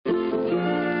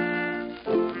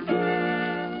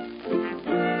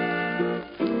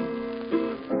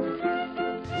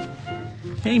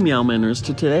Hey Meow Manners,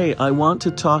 today I want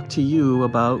to talk to you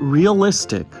about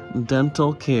realistic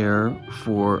dental care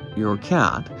for your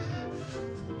cat.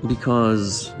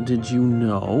 Because did you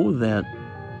know that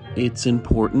it's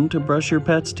important to brush your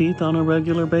pet's teeth on a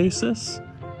regular basis?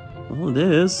 Well, it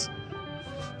is.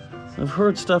 I've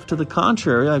heard stuff to the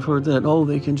contrary. I've heard that,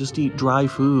 they can just eat dry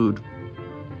food.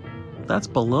 That's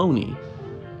baloney.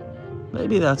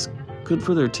 Maybe that's good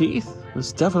for their teeth.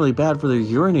 It's definitely bad for their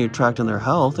urinary tract and their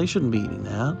health. They shouldn't be eating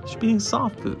that. They should be eating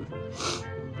soft food.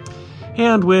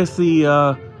 And with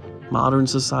the modern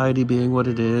society being what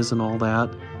it is and all that,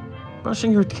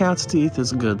 brushing your cat's teeth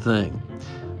is a good thing.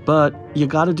 But you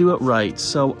got to do it right.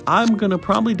 So I'm going to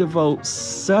probably devote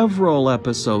several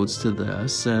episodes to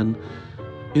this. And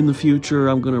in the future,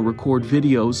 I'm going to record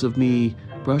videos of me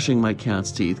brushing my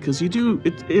cat's teeth. Because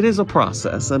it is a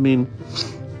process. I mean,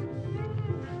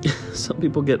 some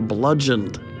people get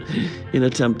bludgeoned in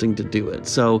attempting to do it.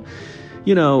 So,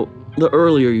 the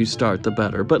earlier you start, the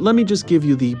better. But let me just give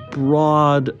you the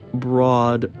broad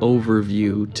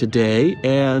overview today.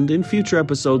 And in future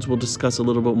episodes, we'll discuss a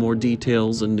little bit more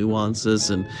details and nuances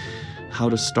and how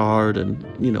to start and,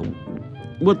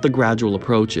 what the gradual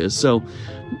approach is. So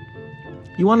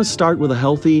you want to start with a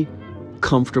healthy,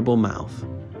 comfortable mouth.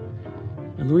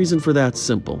 And the reason for that's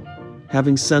simple.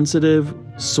 Having sensitive,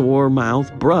 sore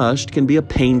mouth brushed can be a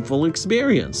painful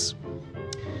experience.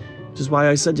 Which is why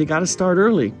I said you got to start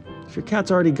early. If your cat's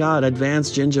already got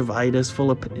advanced gingivitis,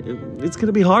 it's going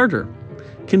to be harder.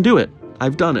 Can do it.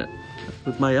 I've done it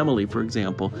with my Emily, for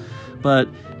example. But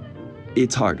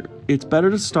it's harder. It's better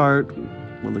to start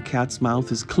when the cat's mouth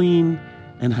is clean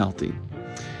and healthy.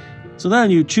 So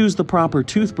then you choose the proper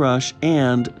toothbrush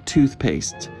and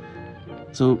toothpaste.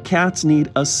 So cats need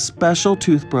a special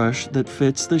toothbrush that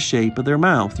fits the shape of their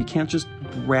mouth. You can't just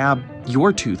grab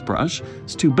your toothbrush.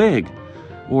 It's too big.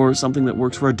 Or something that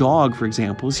works for a dog, for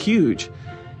example, is huge.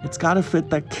 It's got to fit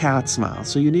the cat's mouth.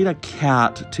 So you need a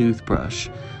cat toothbrush.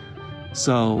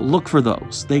 So look for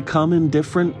those. They come in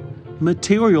different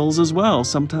materials as well.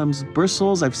 Sometimes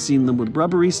bristles. I've seen them with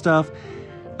rubbery stuff.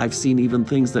 I've seen even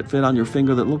things that fit on your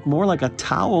finger that look more like a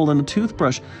towel than a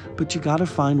toothbrush. But you got to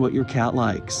find what your cat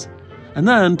likes. And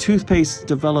then toothpaste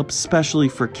developed specially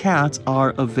for cats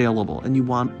are available, and you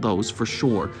want those for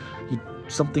sure.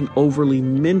 Something overly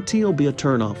minty will be a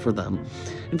turnoff for them.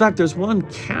 In fact, there's one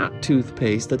cat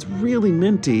toothpaste that's really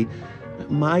minty.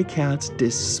 My cats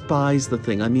despise the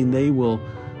thing. I mean, they will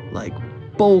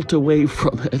bolt away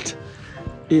from it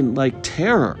in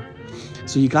terror.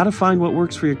 So you got to find what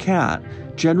works for your cat.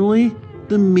 Generally,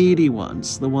 the meaty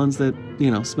ones, the ones that,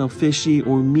 smell fishy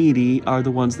or meaty are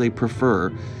the ones they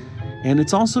prefer. And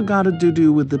it's also got to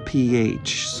do with the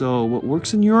pH. So what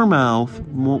works in your mouth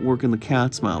won't work in the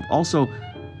cat's mouth. Also,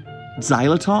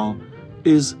 xylitol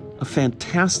is a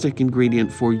fantastic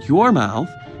ingredient for your mouth.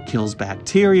 Kills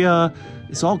bacteria.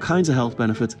 It's all kinds of health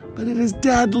benefits. But it is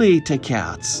deadly to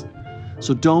cats.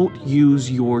 So don't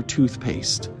use your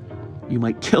toothpaste. You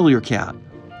might kill your cat.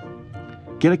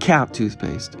 Get a cat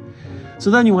toothpaste.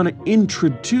 So then you want to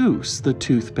introduce the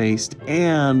toothpaste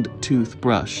and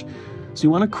toothbrush. So you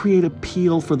want to create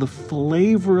appeal for the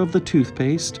flavor of the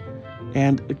toothpaste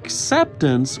and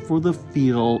acceptance for the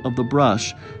feel of the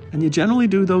brush. And you generally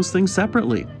do those things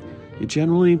separately. You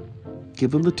generally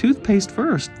give them the toothpaste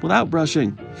first without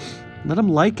brushing. Let them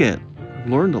like it,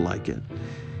 learn to like it.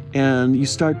 And you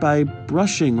start by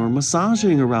brushing or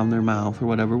massaging around their mouth or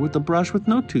whatever with the brush with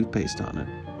no toothpaste on it.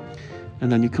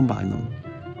 And then you combine them.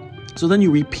 So then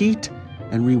you repeat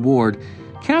and reward.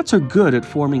 Cats are good at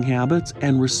forming habits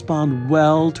and respond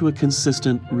well to a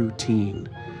consistent routine.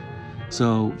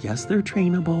 So, yes, they're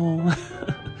trainable.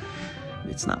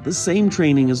 It's not the same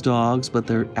training as dogs, but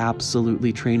they're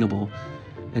absolutely trainable.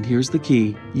 And here's the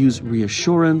key. Use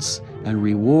reassurance and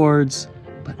rewards,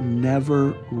 but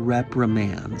never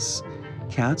reprimands.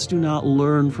 Cats do not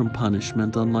learn from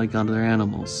punishment, unlike other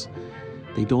animals.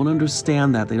 They don't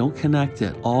understand that. They don't connect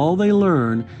it. All they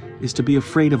learn is to be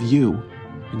afraid of you.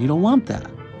 And you don't want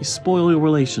that. You spoil your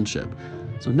relationship.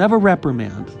 So never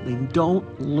reprimand. They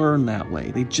don't learn that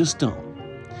way. They just don't.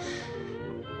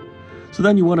 So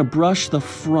then you want to brush the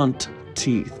front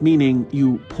teeth, meaning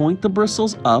you point the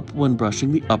bristles up when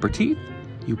brushing the upper teeth.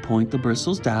 You point the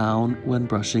bristles down when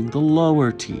brushing the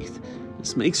lower teeth.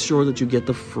 This makes sure that you get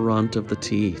the front of the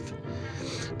teeth.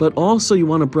 But also you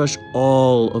want to brush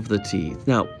all of the teeth.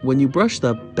 Now, when you brush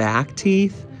the back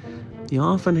teeth, you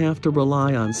often have to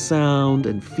rely on sound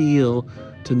and feel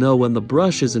to know when the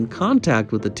brush is in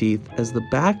contact with the teeth, as the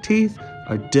back teeth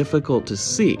are difficult to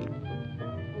see.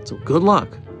 So good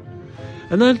luck.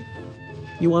 And then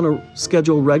you want to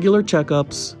schedule regular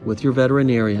checkups with your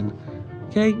veterinarian.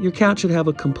 Okay, your cat should have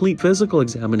a complete physical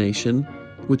examination,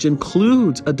 which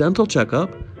includes a dental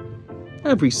checkup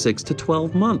every 6 to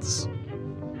 12 months,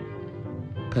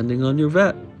 depending on your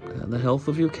vet and the health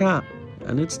of your cat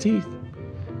and its teeth.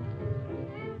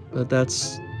 But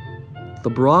that's the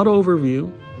broad overview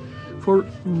for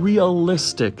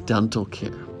realistic dental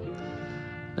care.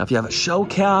 Now, if you have a show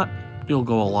cat, you'll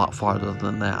go a lot farther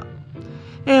than that.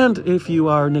 And if you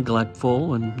are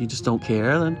neglectful and you just don't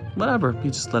care, then whatever,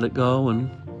 you just let it go and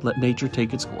let nature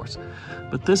take its course.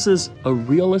 But this is a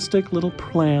realistic little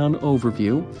plan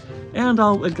overview. And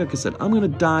like I said, I'm going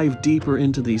to dive deeper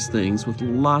into these things with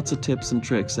lots of tips and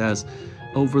tricks as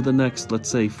over the next, let's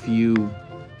say, few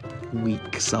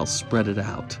weeks, I'll spread it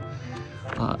out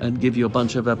and give you a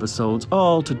bunch of episodes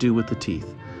all to do with the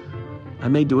teeth. I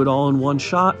may do it all in one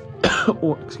shot,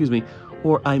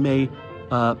 or I may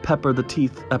pepper the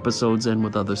teeth episodes in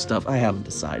with other stuff. I haven't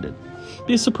decided.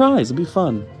 Be a surprise. It'll be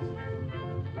fun.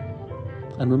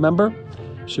 And remember,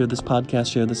 share this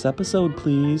podcast, share this episode,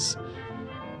 please.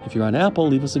 If you're on Apple,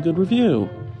 leave us a good review.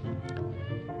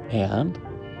 And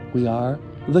we are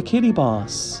The Kitty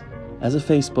Boss as a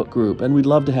Facebook group, and we'd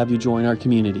love to have you join our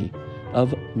community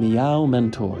of Meow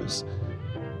Mentors.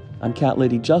 I'm Cat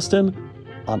Lady Justin.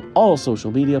 On all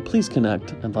social media, please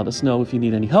connect and let us know if you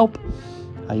need any help,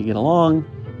 how you get along,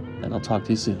 and I'll talk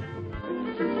to you soon.